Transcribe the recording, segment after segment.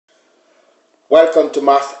Welcome to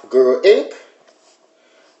Math Guru Inc.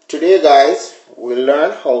 Today guys, we'll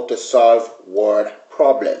learn how to solve word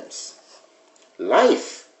problems.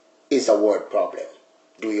 Life is a word problem.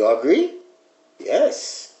 Do you agree?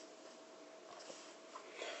 Yes.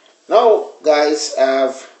 Now guys,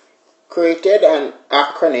 I've created an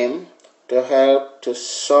acronym to help to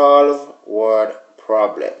solve word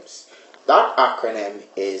problems. That acronym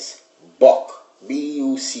is BUCK.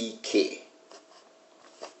 B-U-C-K.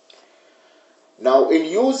 Now, in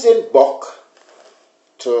using BUCK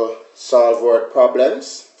to solve word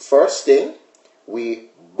problems, first thing, we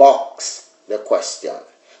box the question.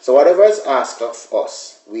 So whatever is asked of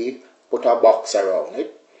us, we put a box around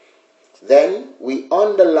it. Then we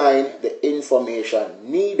underline the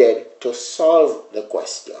information needed to solve the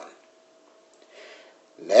question.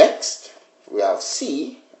 Next, we have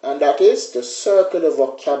C, and that is to circle the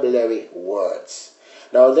vocabulary words.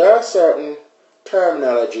 Now, there are certain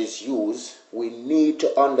terminologies used. We need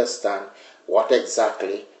to understand what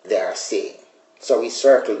exactly they are saying. So we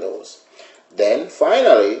circle those. Then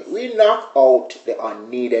finally, we knock out the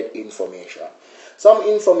unneeded information. Some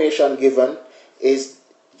information given is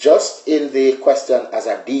just in the question as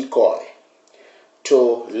a decoy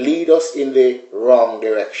to lead us in the wrong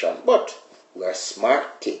direction. But we're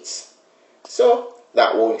smart kids, so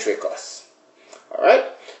that won't trick us.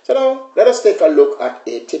 Alright, so now let us take a look at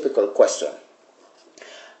a typical question.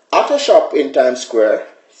 At a shop in Times Square,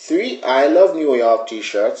 3 I Love New York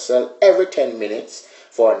t-shirts sell every 10 minutes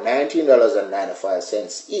for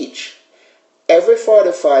 $19.95 each. Every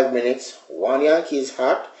 45 minutes, 1 Yankees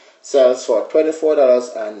hat sells for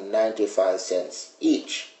 $24.95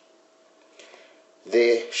 each.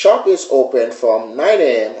 The shop is open from 9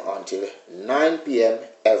 a.m. until 9 p.m.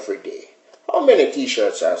 every day. How many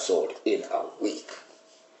t-shirts are sold in a week?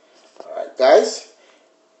 Alright guys,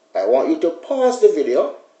 I want you to pause the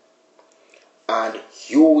video and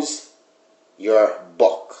use your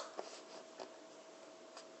BUCK.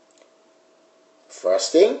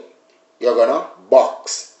 First thing, you're gonna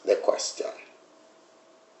box the question.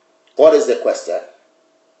 What is the question?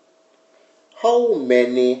 How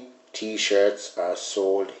many t-shirts are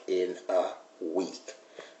sold in a week?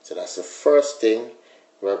 So that's the first thing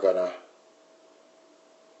we're gonna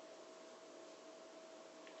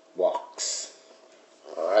box.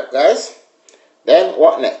 Alright guys, then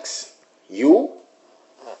what next?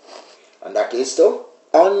 And that is to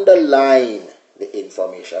underline the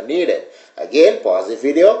information needed. Again, pause the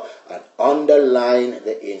video and underline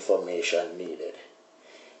the information needed.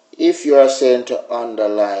 If you are saying to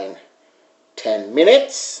underline 10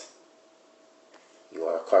 minutes, you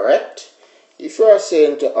are correct. If you are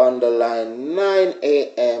saying to underline 9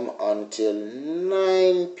 a.m. until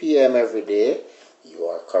 9 p.m. every day, you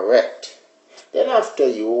are correct. Then after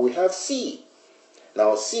you, we have C.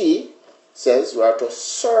 Now C says we are to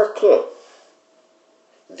circle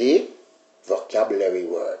the vocabulary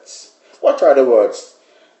words. What are the words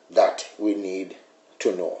that we need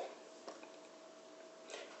to know?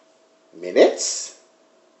 Minutes,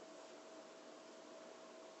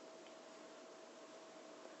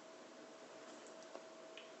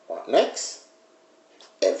 what next?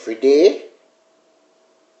 Every day,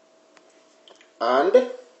 and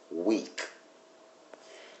week.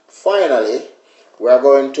 Finally, we are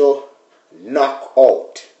going to knock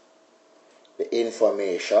out the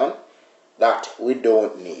information that we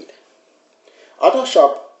don't need. At a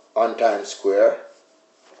shop on Times Square,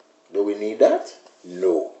 do we need that?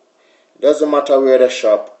 No. Doesn't matter where the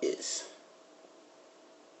shop is.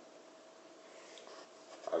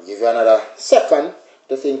 I'll give you another second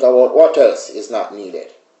to think about what else is not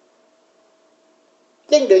needed.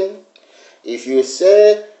 Ding ding. If you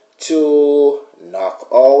say to knock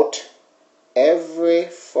out every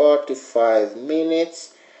 45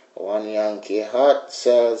 minutes, 1 Yankee hat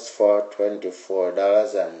sells for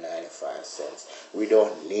 $24.95. We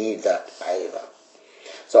don't need that either.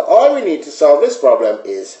 So all we need to solve this problem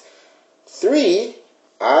is 3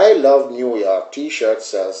 I Love New York t-shirts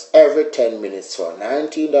sells every 10 minutes for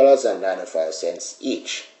 $19.95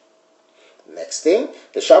 each. Next thing,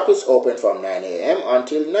 the shop is open from 9 a.m.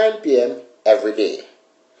 until 9 p.m. every day.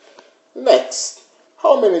 Next,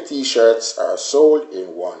 how many t-shirts are sold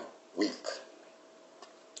in 1 week?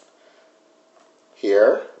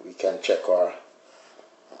 Here we can check our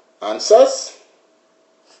answers.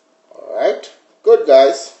 Alright, good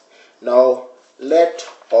guys. Now let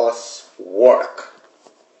us work.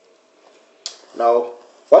 Now,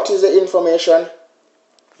 what is the information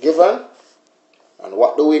given? And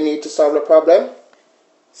what do we need to solve the problem?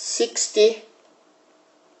 60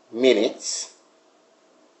 minutes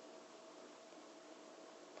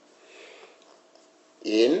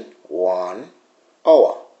in 1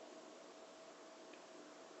 hour.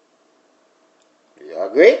 Do you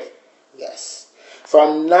agree? Yes.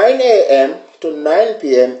 From 9 a.m. to 9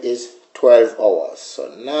 p.m. is 12 hours.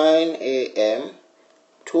 So 9 a.m.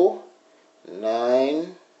 to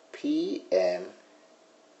 9 p.m.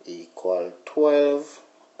 equal 12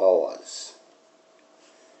 hours.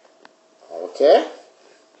 Okay?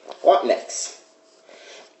 What next?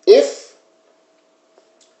 If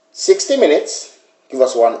 60 minutes give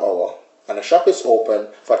us 1 hour and the shop is open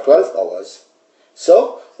for 12 hours,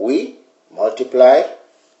 so we multiply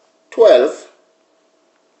 12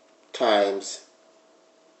 times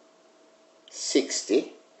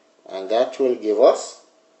 60, and that will give us,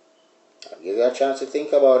 I'll give you a chance to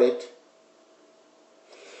think about it,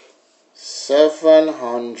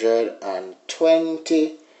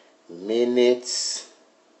 720 minutes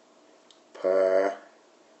per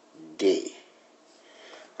day.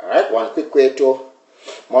 Alright, one quick way to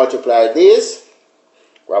multiply this,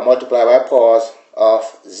 we'll multiply by powers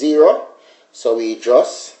of 0. So we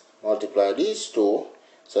just multiply these two.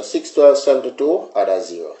 So 6, 12, 72, add a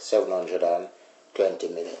 0, 720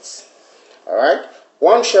 minutes. Alright,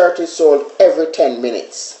 one shirt is sold every 10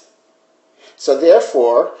 minutes. So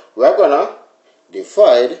therefore, we're going to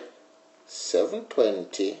divide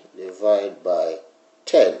 720 divided by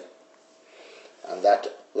 10. And that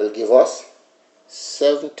will give us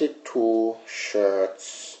 72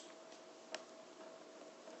 shirts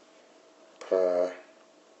per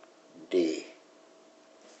day.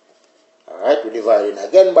 Alright, we're dividing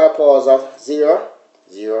again by powers of 0.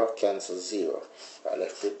 0 cancels 0. I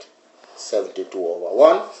left it 72 over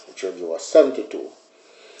 1, which will give us 72.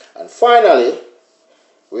 And finally,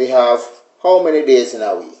 we have how many days in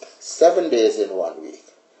a week? 7 days in 1 week.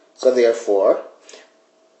 So therefore,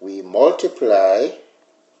 we multiply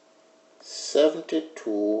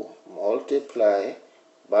 72 multiply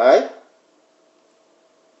by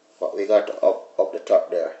what we got up the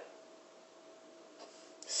top there,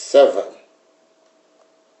 7.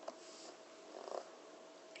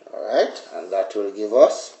 Alright, and that will give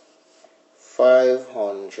us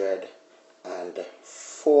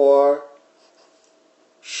 504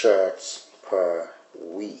 shirts per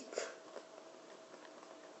week.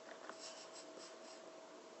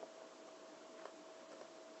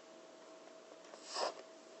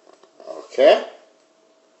 Okay,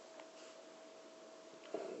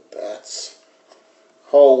 and that's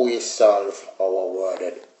how we solve our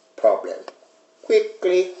worded problem.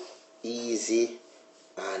 Quickly, easy,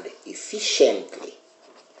 and efficiently.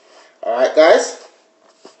 Alright guys,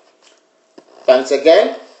 thanks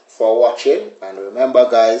again for watching, and remember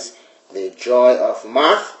guys, the joy of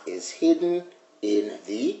math is hidden in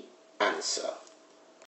the answer.